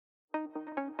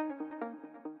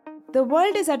The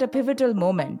world is at a pivotal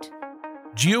moment.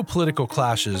 Geopolitical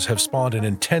clashes have spawned an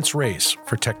intense race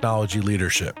for technology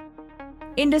leadership.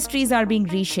 Industries are being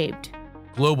reshaped.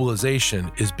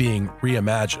 Globalization is being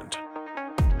reimagined.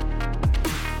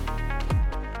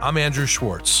 I'm Andrew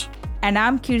Schwartz. And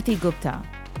I'm Kirti Gupta.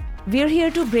 We're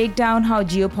here to break down how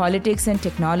geopolitics and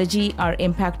technology are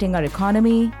impacting our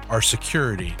economy, our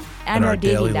security, and our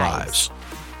daily lives.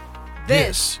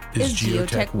 This is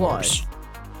Geotech Wars.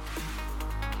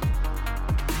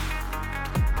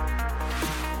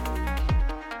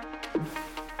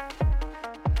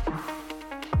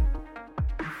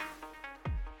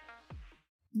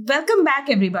 Welcome back,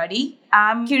 everybody.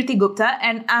 I'm Kirti Gupta,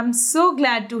 and I'm so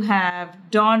glad to have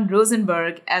Don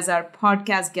Rosenberg as our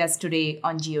podcast guest today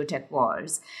on Geotech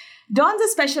Wars. Don's a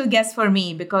special guest for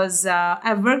me because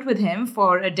I've worked with him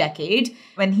for a decade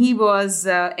when he was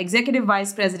Executive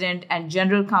Vice President and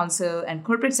General Counsel and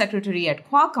Corporate Secretary at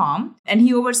Qualcomm, and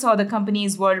he oversaw the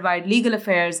company's worldwide legal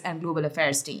affairs and global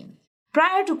affairs team.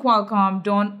 Prior to Qualcomm,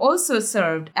 Don also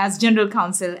served as General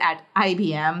Counsel at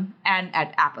IBM and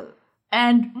at Apple.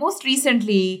 And most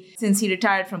recently, since he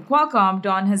retired from Qualcomm,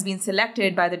 Don has been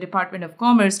selected by the Department of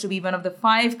Commerce to be one of the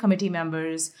 5 committee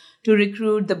members to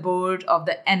recruit the board of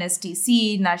the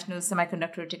NSTC, National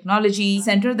Semiconductor Technology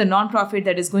Center, the nonprofit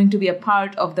that is going to be a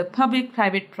part of the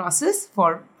public-private process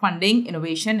for funding,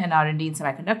 innovation, and R&D in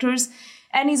semiconductors.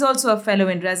 And he's also a fellow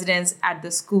in residence at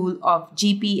the School of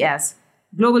GPS,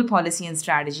 Global Policy and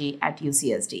Strategy at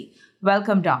UCSD.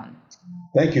 Welcome, Don.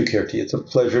 Thank you, Kirti. It's a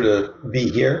pleasure to be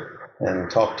here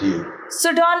and talk to you.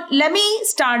 So, Don, let me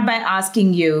start by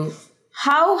asking you,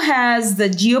 how has the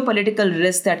geopolitical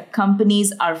risk that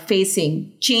companies are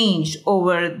facing changed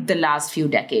over the last few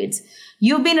decades?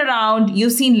 You've been around,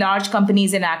 you've seen large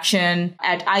companies in action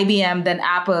at IBM, then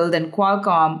Apple, then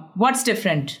Qualcomm. What's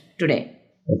different today?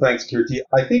 Well, thanks, Kirti.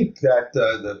 I think that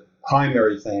the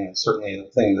primary thing, certainly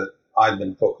the thing that I've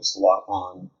been focused a lot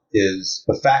on, is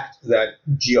the fact that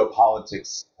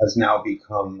geopolitics has now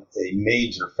become a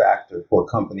major factor for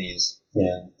companies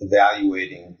in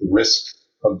evaluating the risk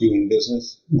of doing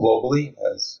business globally,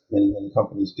 as many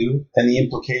companies do, and the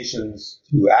implications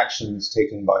to actions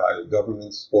taken by either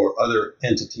governments or other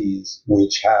entities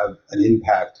which have an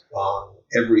impact on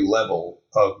every level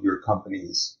of your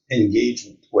company's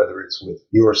engagement, whether it's with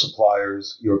your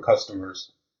suppliers, your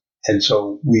customers. And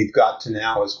so we've got to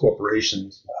now, as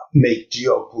corporations, make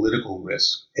geopolitical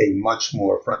risk a much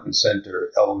more front and center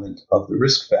element of the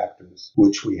risk factors,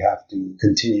 which we have to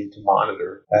continue to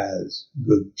monitor as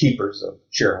good keepers of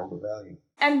shareholder value.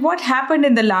 And what happened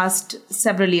in the last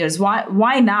several years?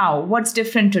 Why now? What's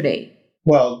different today?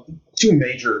 Well, 2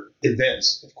 major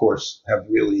events, of course, have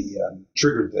really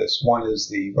triggered this. One is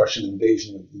the Russian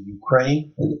invasion of the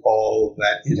Ukraine and all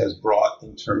that it has brought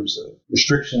in terms of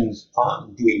restrictions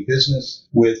on doing business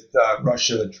with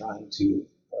Russia, trying to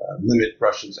limit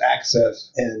Russia's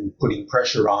access and putting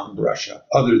pressure on Russia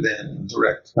other than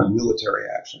direct military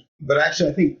action. But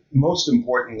actually, I think most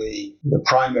importantly, the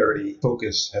primary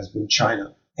focus has been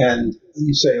China. And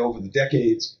you say over the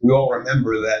decades, we all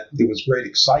remember that there was great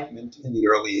excitement in the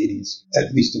early 80s,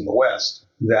 at least in the West,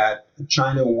 that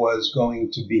China was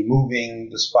going to be moving,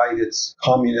 despite its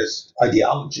communist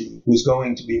ideology, was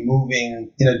going to be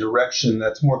moving in a direction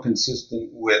that's more consistent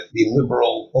with the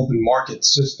liberal open market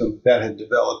system that had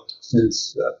developed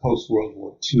since post-World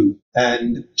War II.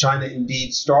 And China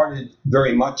indeed started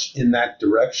very much in that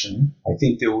direction. I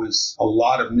think there was a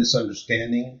lot of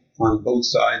misunderstanding on both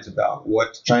sides about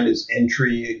what China's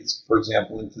entry, for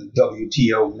example, into the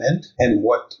WTO meant and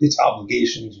what its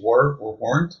obligations were or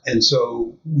weren't. And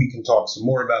so we can talk some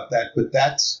more about that, but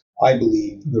that's, I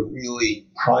believe, the really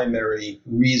primary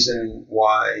reason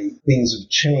why things have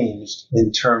changed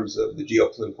in terms of the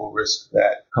geopolitical risk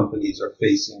that companies are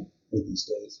facing these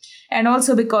days. And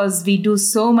also because we do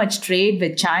so much trade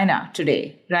with China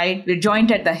today, right? We're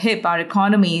joined at the hip. Our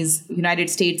economies, United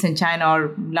States and China,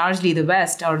 or largely the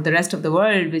West or the rest of the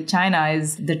world with China,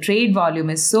 is the trade volume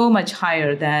is so much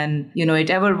higher than, it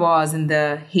ever was in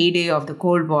the heyday of the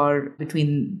Cold War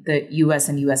between the US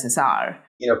and USSR.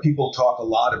 People talk a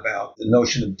lot about the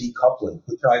notion of decoupling,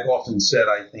 which I've often said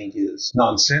I think is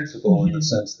nonsensical in the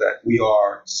sense that we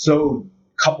are so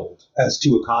coupled as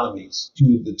 2 economies,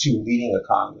 the 2 leading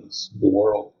economies of the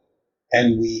world.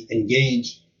 And we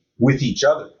engage with each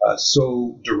other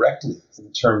so directly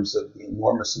in terms of the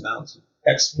enormous amounts of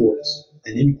exports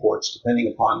and imports,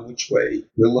 depending upon which way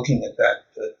you're looking at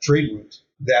that trade route,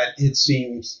 that it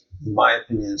seems, in my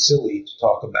opinion, silly to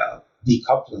talk about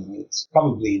decoupling. It's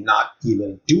probably not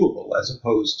even doable as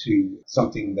opposed to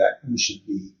something that we should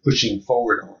be pushing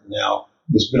forward on. Now,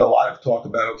 there's been a lot of talk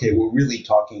about, okay, we're really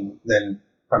talking then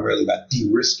primarily about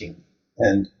de-risking.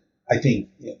 And I think,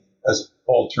 as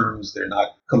all terms, they're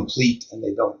not complete and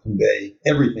they don't convey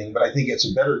everything, but I think it's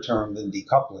a better term than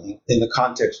decoupling in the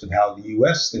context of how the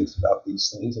U.S. thinks about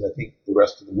these things, and I think the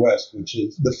rest of the West, which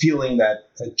is the feeling that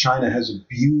China has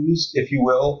abused, if you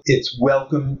will, its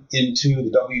welcome into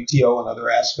the WTO and other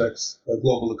aspects of the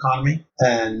global economy.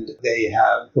 And they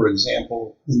have, for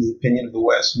example, in the opinion of the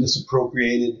West,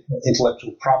 misappropriated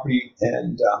intellectual property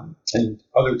and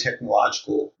other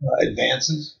technological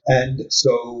advances. And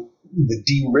so the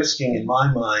de-risking, in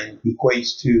my mind,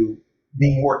 equates to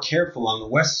being more careful on the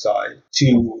West side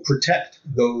to protect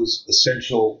those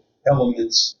essential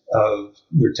elements of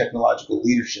your technological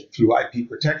leadership through IP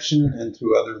protection and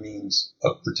through other means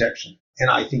of protection. And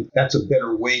I think that's a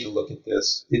better way to look at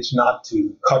this. It's not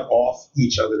to cut off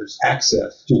each other's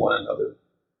access to one another.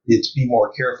 It's be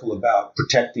more careful about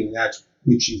protecting that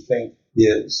which you think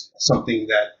is something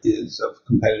that is of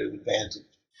competitive advantage.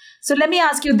 So let me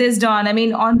ask you this, Don. I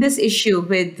mean, on this issue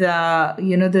with,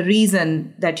 the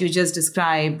reason that you just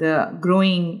described, the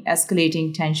growing,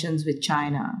 escalating tensions with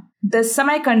China, the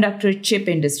semiconductor chip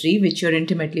industry, which you're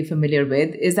intimately familiar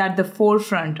with, is at the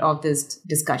forefront of this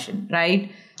discussion,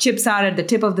 right? Chips are at the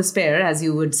tip of the spear, as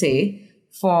you would say,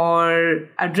 for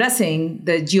addressing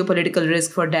the geopolitical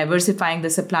risk, for diversifying the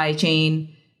supply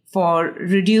chain, for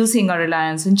reducing our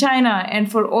reliance on China,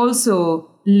 and for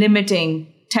also limiting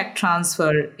tech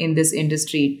transfer in this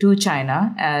industry to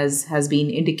China, as has been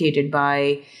indicated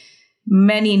by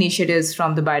many initiatives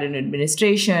from the Biden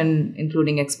administration,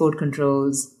 including export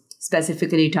controls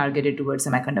specifically targeted towards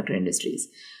semiconductor industries.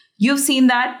 You've seen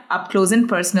that up close and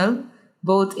personal,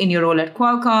 both in your role at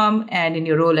Qualcomm and in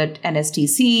your role at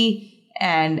NSTC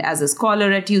and as a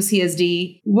scholar at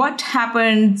UCSD. What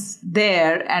happens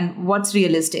there and what's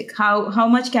realistic? How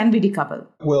much can we decouple?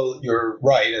 Well, you're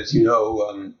right. As you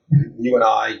know, you and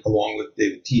I, along with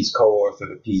David Tees,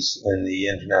 co-authored a piece in the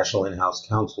International In-House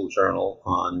Counsel Journal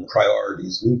on new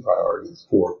priorities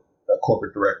for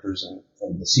corporate directors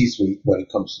and the C-suite when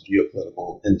it comes to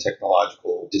geopolitical and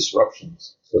technological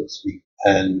disruptions, so to speak.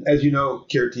 And as you know,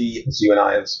 Kirti, as you and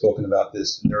I have spoken about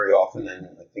this very often, and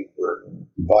I think we're in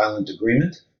violent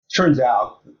agreement, turns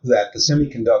out that the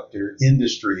semiconductor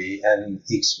industry and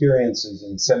the experiences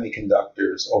in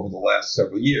semiconductors over the last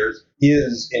several years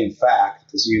is, in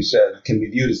fact, as you said, can be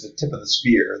viewed as the tip of the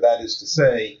spear. That is to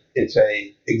say, it's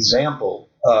an example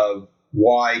of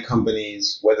why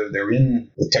companies, whether they're in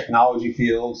the technology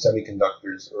field,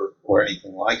 semiconductors, or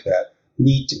anything like that,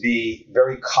 need to be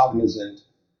very cognizant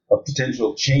of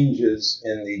potential changes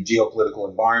in the geopolitical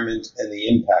environment and the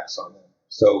impacts on them.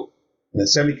 So in the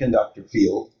semiconductor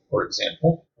field, for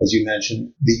example, as you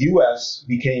mentioned, the U.S.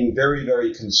 became very,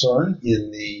 very concerned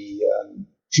in the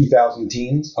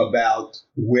 2010s about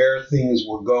where things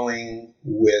were going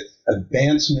with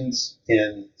advancements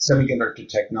in semiconductor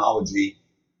technology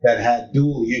that had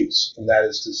dual use, and that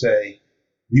is to say,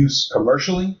 use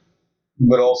commercially,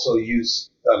 but also use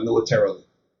militarily.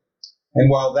 And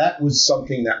while that was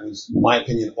something that was, in my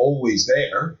opinion, always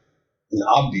there and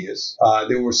obvious,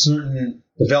 there were certain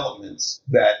developments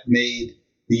that made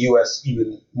the U.S.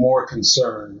 even more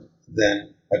concerned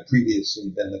than had previously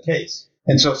been the case.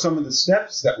 And so some of the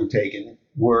steps that were taken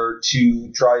were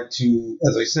to try to,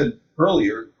 as I said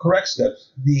earlier, correct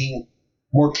steps, being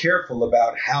more careful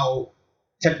about how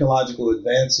technological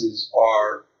advances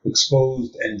are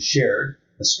exposed and shared,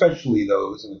 especially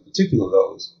those, and in particular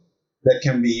those, that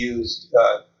can be used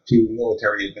to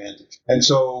military advantage. And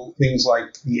so things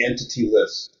like the entity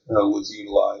list was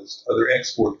utilized, other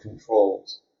export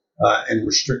controls, and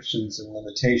restrictions and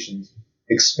limitations,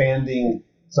 expanding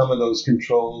some of those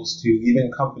controls to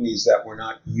even companies that were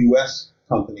not U.S.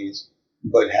 companies,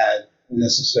 but had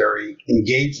necessary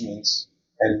engagements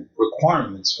and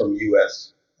requirements from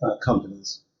U.S.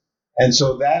 Companies. And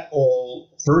so that all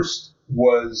first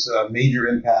was a major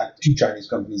impact to Chinese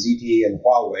companies, ZTE and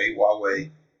Huawei. Huawei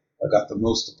got the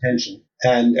most attention.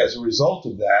 And as a result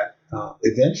of that,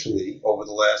 eventually, over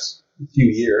the last few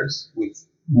years, with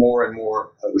more and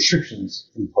more restrictions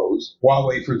imposed,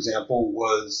 Huawei, for example,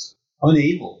 was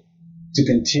unable to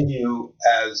continue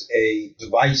as a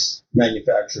device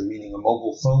manufacturer, meaning a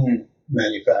mobile phone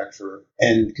manufacturer,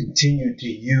 and continue to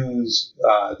use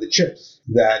the chips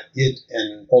that it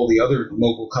and all the other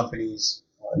mobile companies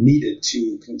needed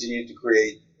to continue to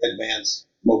create advanced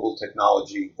mobile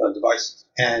technology devices.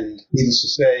 And needless to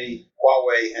say,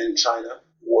 Huawei and China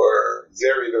were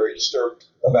very, very disturbed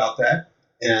about that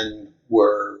and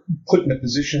were put in a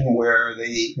position where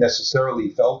they necessarily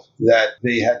felt that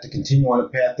they had to continue on a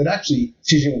path that actually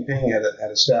Xi Jinping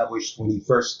had established when he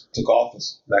first took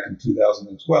office back in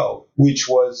 2012, which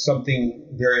was something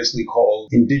variously called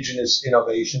indigenous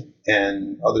innovation,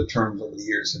 and other terms over the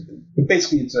years have been. But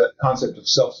basically, it's a concept of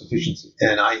self-sufficiency.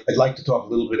 And I'd like to talk a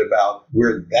little bit about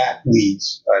where that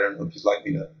leads. I don't know if you'd like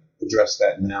me to address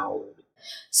that now.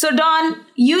 So, Don,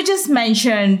 you just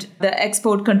mentioned the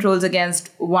export controls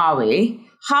against Huawei.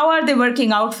 How are they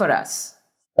working out for us?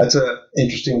 That's an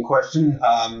interesting question.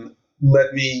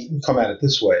 Let me come at it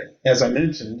this way. As I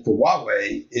mentioned, for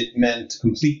Huawei, it meant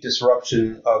complete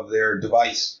disruption of their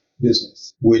device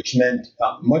business, which meant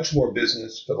much more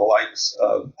business for the likes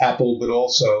of Apple, but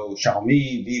also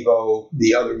Xiaomi, Vivo,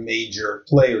 the other major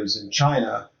players in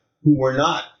China who were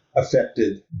not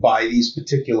affected by these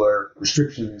particular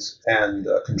restrictions and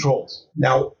controls.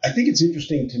 Now, I think it's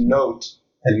interesting to note,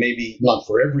 and maybe not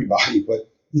for everybody, but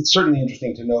it's certainly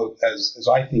interesting to note as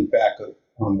I think back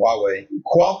on Huawei,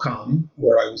 Qualcomm,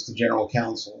 where I was the General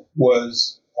Counsel,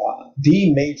 was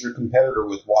the major competitor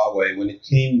with Huawei when it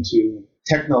came to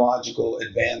technological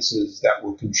advances that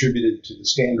were contributed to the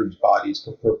standards bodies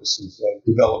for purposes of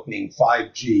developing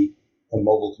 5G and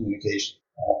mobile communication.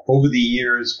 Over the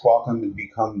years, Qualcomm had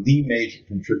become the major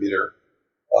contributor.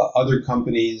 Other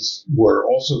companies were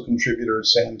also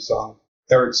contributors: Samsung,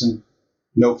 Ericsson,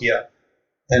 Nokia,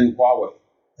 and Huawei.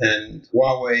 And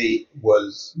Huawei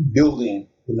was building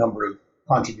the number of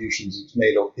contributions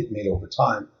it made over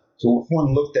time. So if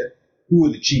one looked at who were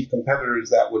the chief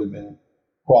competitors, that would have been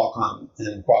Qualcomm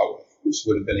and Huawei, which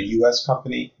would have been a U.S.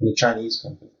 company and a Chinese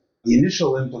company. The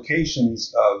initial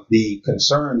implications of the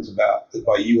concerns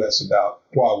by U.S. about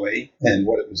Huawei and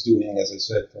what it was doing, as I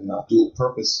said, from a dual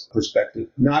purpose perspective,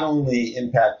 not only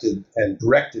impacted and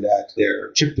directed at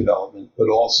their chip development, but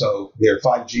also their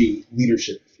 5G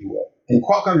leadership, if you will. And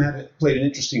Qualcomm had played an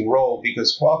interesting role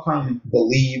because Qualcomm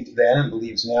believed then and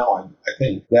believes now, I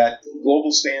think, that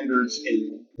global standards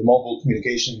in the mobile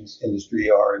communications industry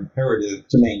are imperative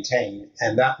to maintain,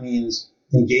 and that means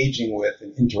engaging with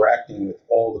and interacting with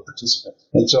all the participants.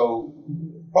 And so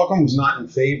Qualcomm was not in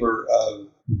favor of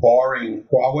barring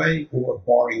Huawei or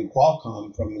barring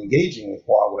Qualcomm from engaging with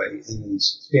Huawei in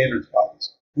these standards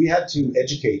bodies. We had to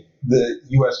educate the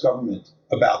U.S. government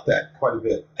about that quite a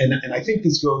bit. And I think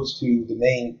this goes to the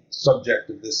main subject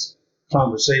of this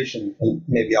conversation, and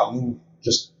maybe I'll move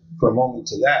just for a moment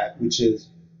to that, which is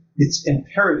it's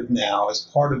imperative now, as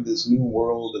part of this new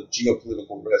world of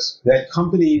geopolitical risk, that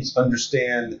companies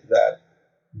understand that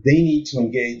they need to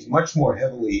engage much more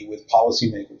heavily with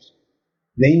policymakers.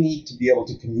 They need to be able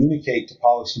to communicate to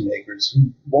policymakers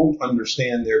who won't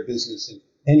understand their business in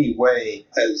any way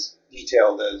as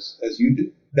detailed as you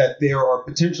do, that there are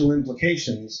potential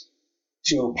implications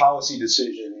to policy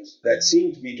decisions that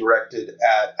seem to be directed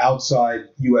at outside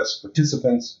U.S.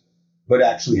 participants, but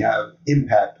actually have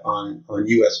impact on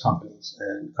U.S. companies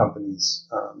and companies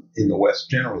in the West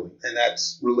generally. And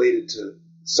that's related to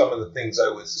some of the things I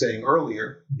was saying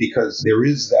earlier, because there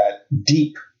is that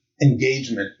deep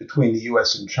engagement between the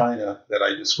U.S. and China that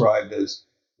I described as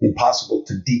impossible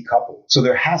to decouple. So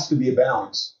there has to be a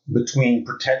balance between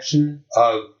protection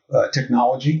of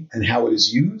technology and how it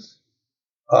is used,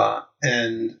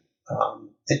 and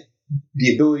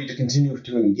the ability to continue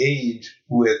to engage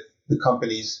with the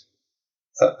companies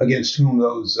against whom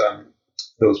those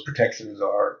protections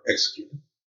are executed.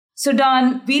 So,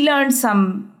 Don, we learned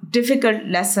some difficult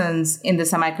lessons in the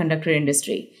semiconductor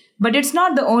industry, but it's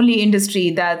not the only industry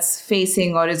that's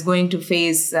facing or is going to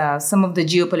face some of the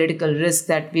geopolitical risks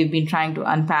that we've been trying to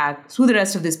unpack through the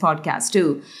rest of this podcast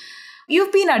too.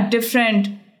 You've been at different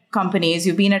companies.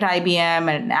 You've been at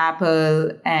IBM and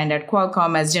Apple and at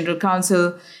Qualcomm as General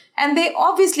Counsel, and they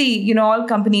obviously, all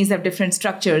companies have different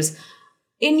structures.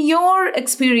 In your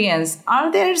experience,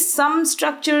 are there some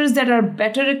structures that are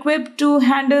better equipped to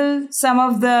handle some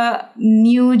of the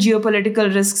new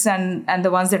geopolitical risks and the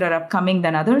ones that are upcoming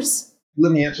than others?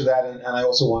 Let me answer that, and I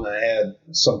also want to add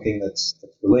something that's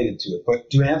related to it. But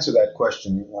to answer that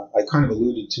question, I kind of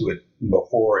alluded to it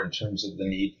before in terms of the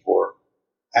need for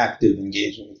active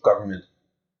engagement with government.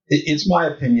 It's my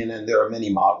opinion, and there are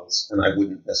many models, and I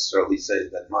wouldn't necessarily say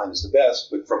that mine is the best,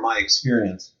 but from my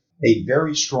experience, a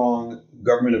very strong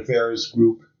government affairs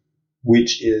group,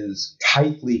 which is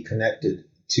tightly connected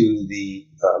to the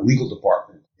legal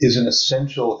department, is an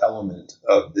essential element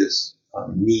of this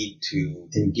need to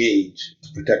engage to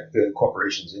protect the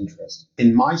corporation's interest.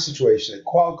 In my situation at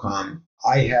Qualcomm,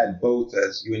 I had both,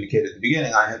 as you indicated at the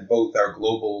beginning, I had both our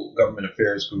global government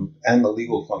affairs group and the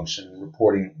legal function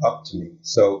reporting up to me.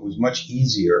 So it was much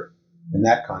easier in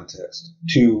that context,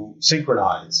 to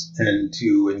synchronize and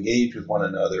to engage with one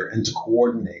another and to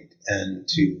coordinate and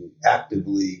to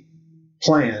actively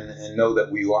plan and know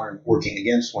that we aren't working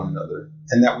against one another,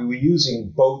 and that we were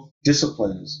using both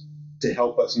disciplines to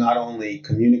help us not only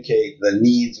communicate the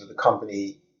needs of the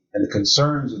company and the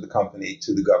concerns of the company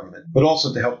to the government, but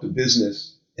also to help the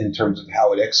business in terms of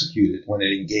how it executed when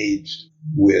it engaged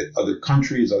with other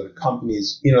countries, other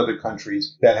companies in other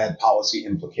countries that had policy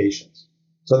implications.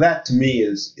 So that, to me,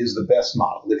 is the best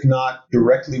model. If not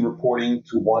directly reporting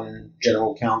to one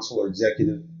general counsel or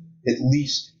executive, at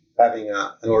least having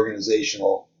an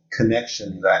organizational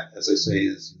connection that, as I say,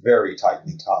 is very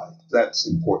tightly tied. That's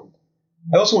important.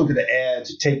 I also wanted to add,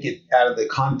 to take it out of the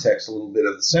context a little bit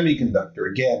of the semiconductor.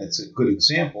 Again, it's a good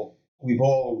example. We've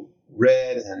all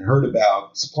read and heard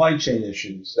about supply chain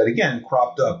issues that, again,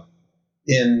 cropped up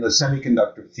in the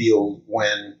semiconductor field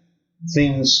when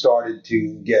things started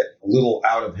to get a little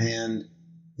out of hand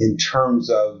in terms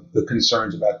of the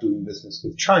concerns about doing business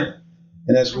with China.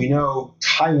 And as we know,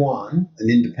 Taiwan, an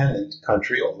independent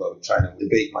country, although China will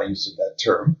debate my use of that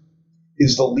term,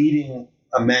 is the leading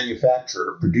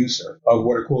manufacturer, producer of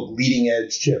what are called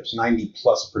leading-edge chips,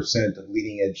 90+% of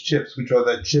leading-edge chips, which are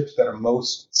the chips that are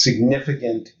most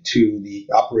significant to the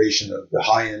operation of the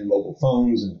high-end mobile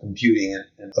phones and computing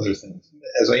and other things.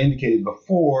 As I indicated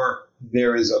before,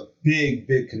 there is a big,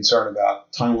 big concern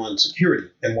about Taiwan security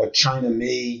and what China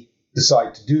may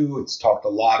decide to do. It's talked a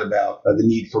lot about the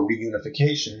need for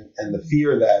reunification and the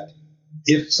fear that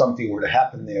if something were to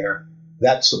happen there,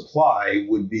 that supply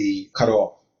would be cut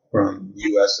off from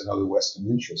U.S. and other Western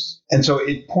interests. And so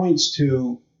it points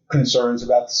to concerns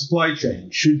about the supply chain.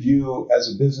 Should you, as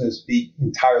a business, be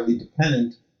entirely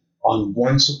dependent on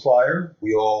one supplier?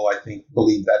 We all, I think,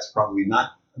 believe that's probably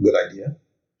not a good idea.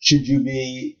 Should you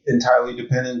be entirely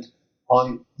dependent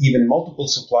on even multiple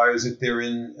suppliers if they're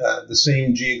in the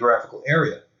same geographical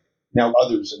area? Now,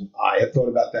 others and I have thought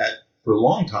about that for a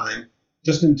long time,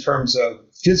 just in terms of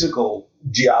physical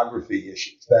geography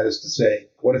issues. That is to say,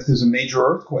 what if there's a major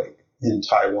earthquake in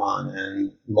Taiwan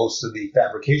and most of the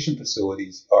fabrication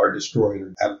facilities are destroyed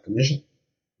or out of commission?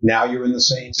 Now you're in the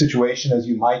same situation as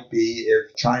you might be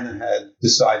if China had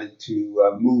decided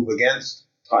to move against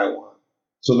Taiwan.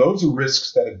 So those are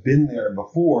risks that have been there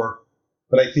before,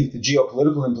 but I think the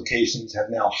geopolitical implications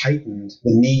have now heightened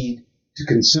the need to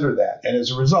consider that. And as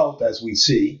a result, as we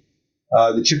see,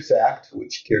 the CHIPS Act,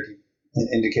 which Kirti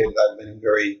indicated I've been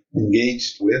very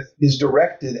engaged with, is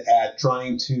directed at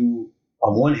trying to,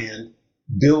 on one hand,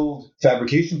 build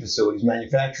fabrication facilities,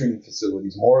 manufacturing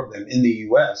facilities, more of them in the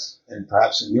U.S. and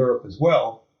perhaps in Europe as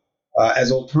well,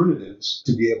 as alternatives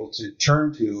to be able to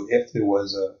turn to if there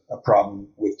was a problem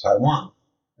with Taiwan.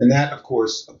 And that, of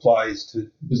course, applies to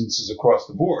businesses across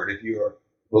the board. If you're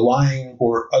relying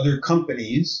for other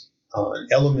companies on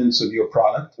elements of your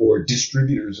product or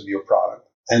distributors of your product,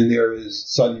 and there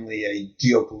is suddenly a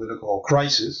geopolitical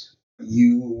crisis,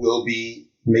 you will be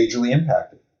majorly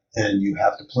impacted. And you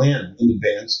have to plan in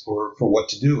advance for what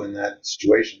to do in that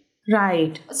situation.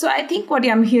 Right. So I think what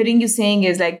I'm hearing you saying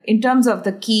is, like, in terms of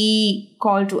the key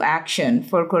call to action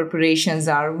for corporations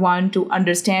are, one, to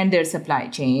understand their supply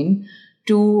chain,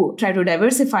 two, try to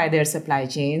diversify their supply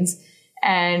chains,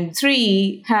 and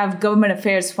three, have government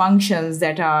affairs functions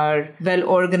that are well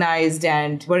organized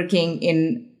and working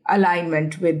in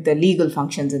alignment with the legal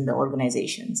functions in the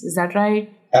organizations. Is that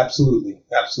right? Absolutely.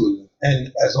 Absolutely.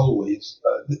 And as always,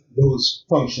 those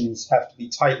functions have to be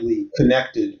tightly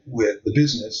connected with the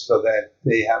business so that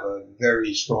they have a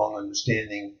very strong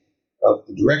understanding of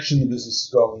the direction the business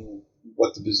is going,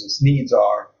 what the business needs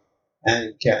are,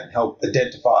 and can help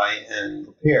identify and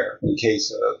prepare in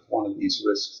case of one of these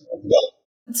risks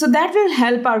developing. So that will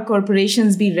help our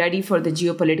corporations be ready for the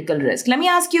geopolitical risk. Let me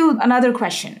ask you another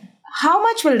question. How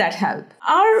much will that help?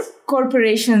 Our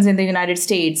corporations in the United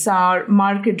States are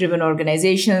market-driven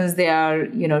organizations. They are,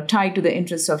 tied to the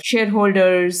interests of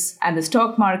shareholders and the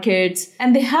stock markets,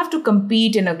 and they have to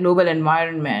compete in a global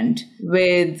environment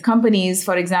with companies,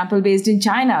 for example, based in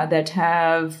China that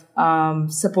have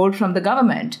support from the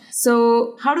government.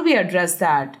 So how do we address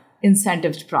that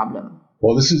incentives problem?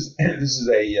 Well, this is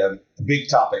a big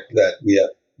topic that we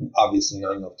have obviously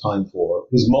not enough time for.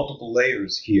 There's multiple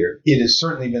layers here. It has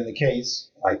certainly been the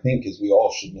case, I think, as we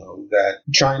all should know, that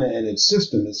China and its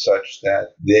system is such that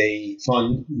they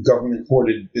fund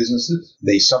government-supported businesses,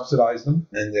 they subsidize them,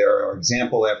 and there are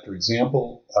example after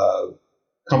example of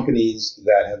companies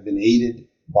that have been aided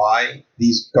by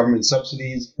these government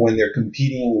subsidies when they're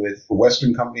competing with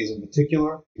Western companies in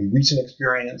particular. In recent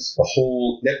experience, the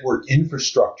whole network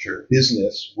infrastructure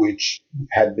business, which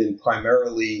had been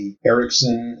primarily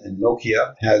Ericsson and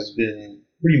Nokia, has been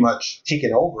pretty much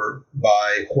taken over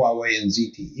by Huawei and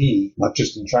ZTE, not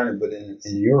just in China, but in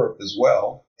Europe as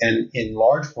well. And in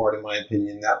large part, in my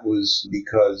opinion, that was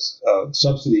because of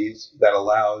subsidies that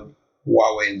allowed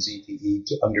Huawei and ZTE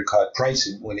to undercut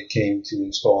pricing when it came to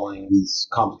installing these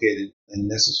complicated and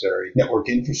necessary network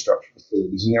infrastructure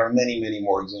facilities. And there are many, many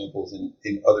more examples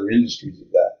in other industries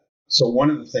of that. So one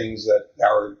of the things that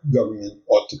our government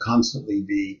ought to constantly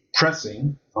be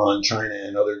pressing on China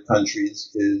and other countries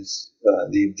is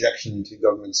the objection to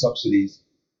government subsidies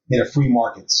in a free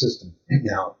market system.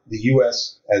 Now, the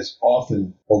U.S. has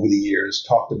often over the years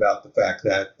talked about the fact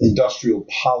that industrial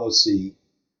policy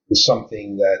is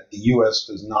something that the U.S.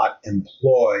 does not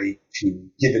employ to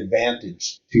give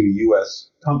advantage to U.S.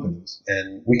 companies.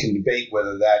 And we can debate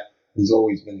whether that has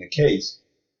always been the case.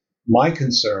 My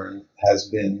concern has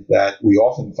been that we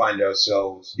often find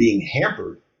ourselves being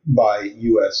hampered by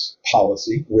U.S.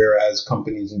 policy, whereas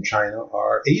companies in China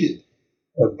are aided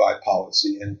by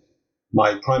policy. And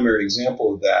my primary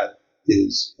example of that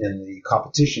is in the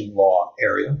competition law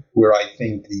area, where I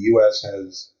think the U.S.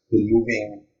 has been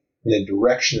moving in a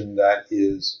direction that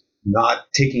is not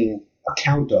taking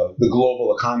account of the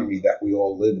global economy that we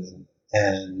all live in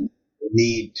and the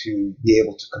need to be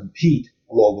able to compete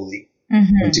globally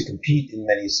and to compete in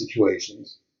many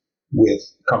situations with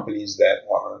companies that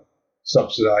are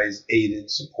subsidized, aided,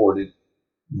 supported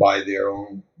by their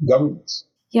own governments.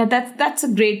 Yeah, that's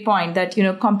a great point that,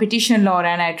 competition law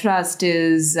and antitrust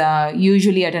is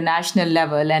usually at a national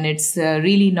level, and it's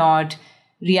really not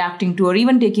reacting to or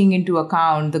even taking into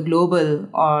account the global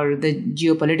or the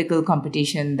geopolitical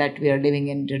competition that we are living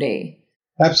in today.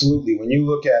 Absolutely. When you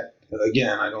look at,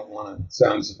 again, I don't want to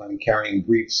sound as if I'm carrying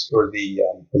briefs for the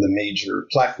major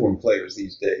platform players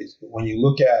these days, but when you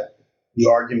look at the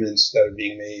arguments that are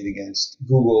being made against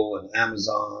Google and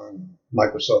Amazon,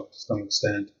 Microsoft to some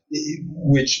extent,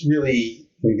 which really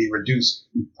can be reduced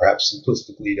perhaps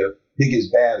simplistically to big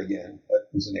is bad again. That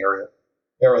was an era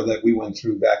that we went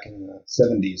through back in the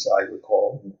 70s, I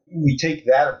recall. We take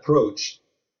that approach.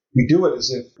 We do it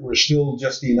as if we're still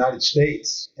just the United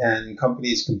States and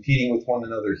companies competing with one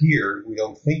another here. We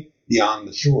don't think beyond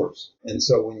the shores. And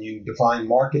so when you define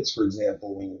markets, for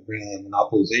example, when you're bringing a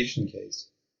monopolization case,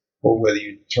 or whether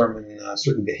you determine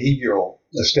certain behavioral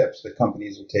steps that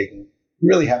companies are taking, you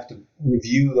really have to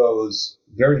review those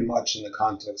very much in the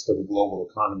context of a global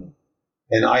economy.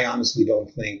 And I honestly don't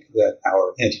think that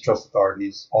our antitrust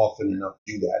authorities often enough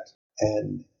do that.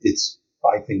 And it's,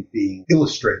 I think, being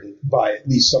illustrated by at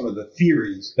least some of the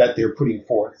theories that they're putting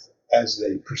forth as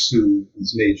they pursue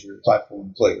these major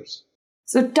platform players.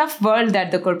 So tough world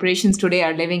that the corporations today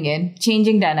are living in,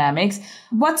 changing dynamics.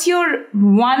 What's your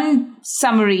one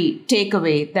summary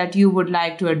takeaway that you would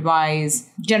like to advise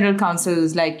general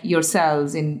counsels like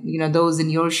yourselves in, those in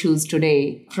your shoes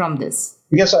today from this?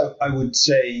 I guess I would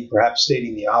say, perhaps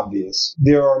stating the obvious,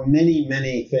 there are many,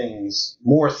 many things,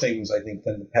 more things, I think,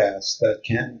 than the past that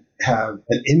can have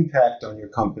an impact on your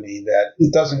company that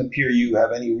it doesn't appear you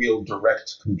have any real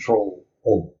direct control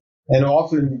over. And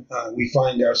often we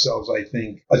find ourselves, I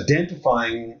think,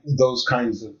 identifying those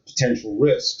kinds of potential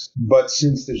risks. But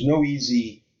since there's no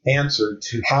easy answer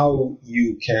to how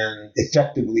you can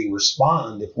effectively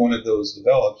respond if one of those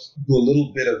develops, do a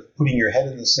little bit of putting your head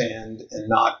in the sand and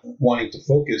not wanting to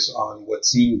focus on what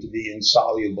seem to be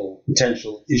insoluble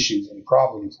potential issues and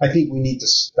problems. I think we need to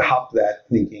stop that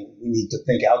thinking. We need to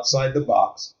think outside the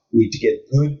box. We need to get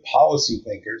good policy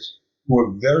thinkers who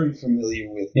are very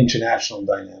familiar with international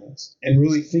dynamics and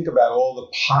really think about all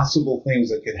the possible things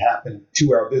that could happen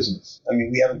to our business. I mean,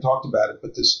 we haven't talked about it,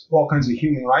 but there's all kinds of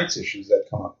human rights issues that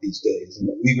come up these days. And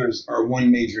the Uyghurs are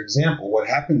one major example. What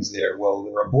happens there? Well,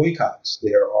 there are boycotts.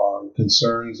 There are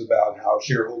concerns about how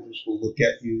shareholders will look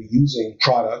at you using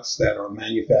products that are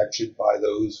manufactured by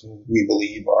those who we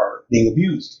believe are being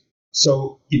abused.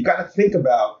 So you've got to think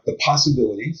about the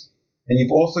possibilities, and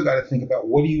you've also got to think about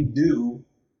what do you do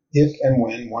if and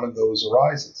when one of those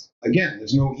arises. Again,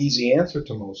 there's no easy answer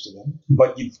to most of them,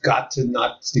 but you've got to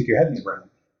not stick your head in the ground.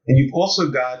 And you've also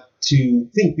got to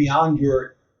think beyond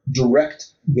your direct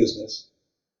business,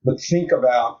 but think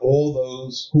about all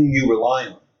those whom you rely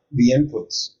on, the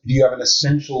inputs. Do you have an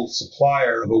essential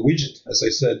supplier of a widget, as I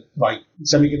said, like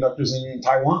semiconductors in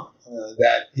Taiwan,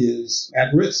 that is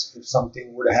at risk if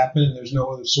something were to happen and there's no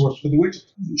other source for the widget?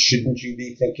 Shouldn't you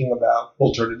be thinking about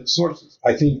alternative sources?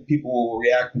 I think people will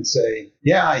react and say,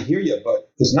 yeah, I hear you,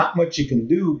 but there's not much you can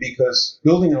do because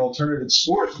building an alternative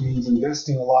source means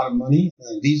investing a lot of money.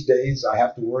 And these days, I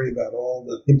have to worry about all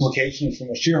the implications from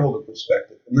a shareholder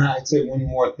perspective. And then I'd say one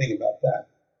more thing about that.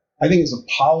 I think as a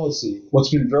policy,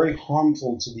 what's been very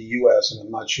harmful to the U.S., and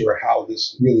I'm not sure how this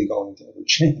is really going to ever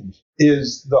change,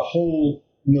 is the whole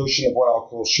notion of what I'll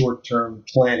call short-term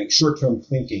planning, short-term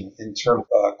thinking in terms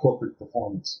of corporate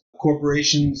performance.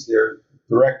 Corporations, their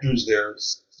directors, their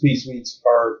C-suites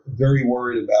are very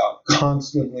worried about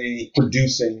constantly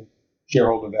producing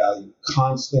shareholder value,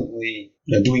 constantly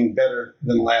doing better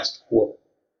than last quarter.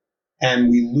 And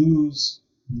we lose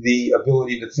the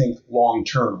ability to think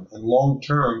long-term. And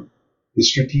long-term is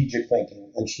strategic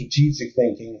thinking. And strategic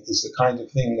thinking is the kind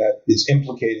of thing that is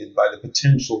implicated by the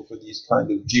potential for these kind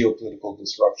of geopolitical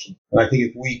disruption. And I think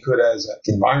if we could, as an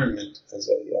environment, as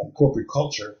a corporate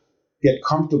culture, get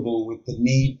comfortable with the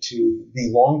need to be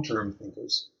long-term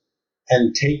thinkers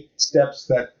and take steps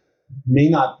that may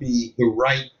not be the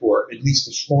right or at least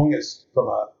the strongest from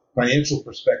a financial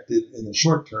perspective in the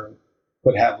short term,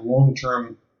 but have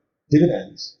long-term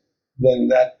dividends, then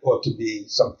that ought to be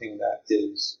something that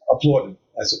is applauded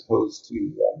as opposed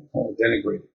to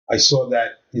denigrated. I saw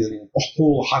that in a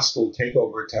whole hostile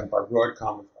takeover attempt by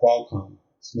Broadcom of Qualcomm.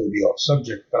 It's maybe off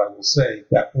subject, but I will say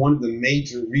that one of the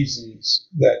major reasons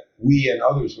that we and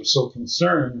others were so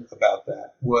concerned about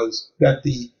that was that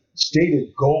the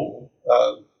stated goal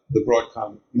of the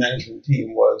Broadcom management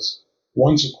team was,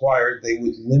 once acquired, they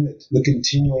would limit the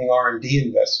continuing R&D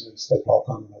investments that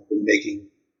Qualcomm had been making,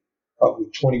 probably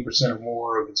 20% or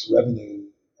more of its revenue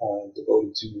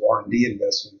devoted to R&D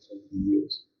investments over the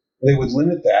years. They would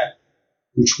limit that,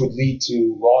 which would lead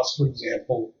to loss, for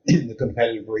example, in the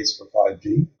competitive race for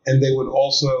 5G. And they would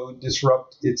also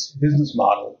disrupt its business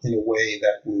model in a way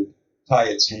that would tie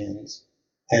its hands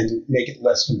and make it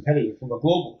less competitive from a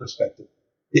global perspective.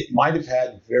 It might have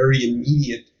had very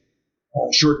immediate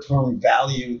short-term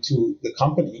value to the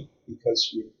company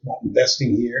because we're not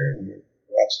investing here and we're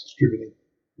perhaps distributing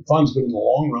the funds, but in the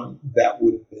long run, that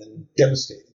would have been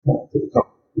devastating for the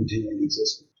company's continued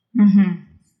existence. Mm-hmm.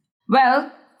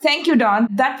 Well, thank you, Don.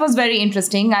 That was very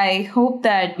interesting. I hope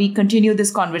that we continue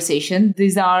this conversation.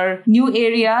 These are new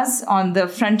areas on the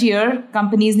frontier.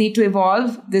 Companies need to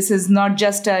evolve. This is not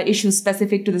just an issue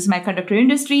specific to the semiconductor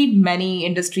industry. Many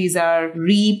industries are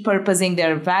repurposing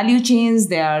their value chains.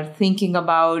 They are thinking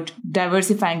about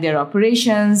diversifying their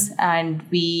operations. And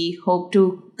we hope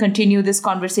to continue this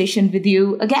conversation with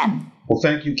you again. Well,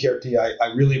 thank you, Kirti.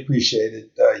 I really appreciate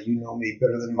it. You know me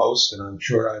better than most, and I'm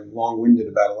sure I'm long-winded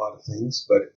about a lot of things,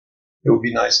 but it would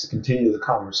be nice to continue the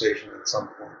conversation at some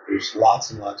point. There's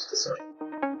lots and lots to say.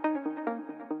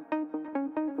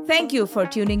 Thank you for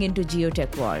tuning into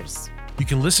Geotech Wars. You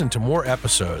can listen to more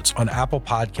episodes on Apple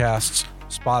Podcasts,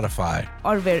 Spotify,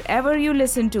 or wherever you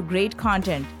listen to great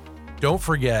content. Don't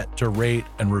forget to rate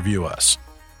and review us.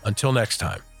 Until next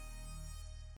time.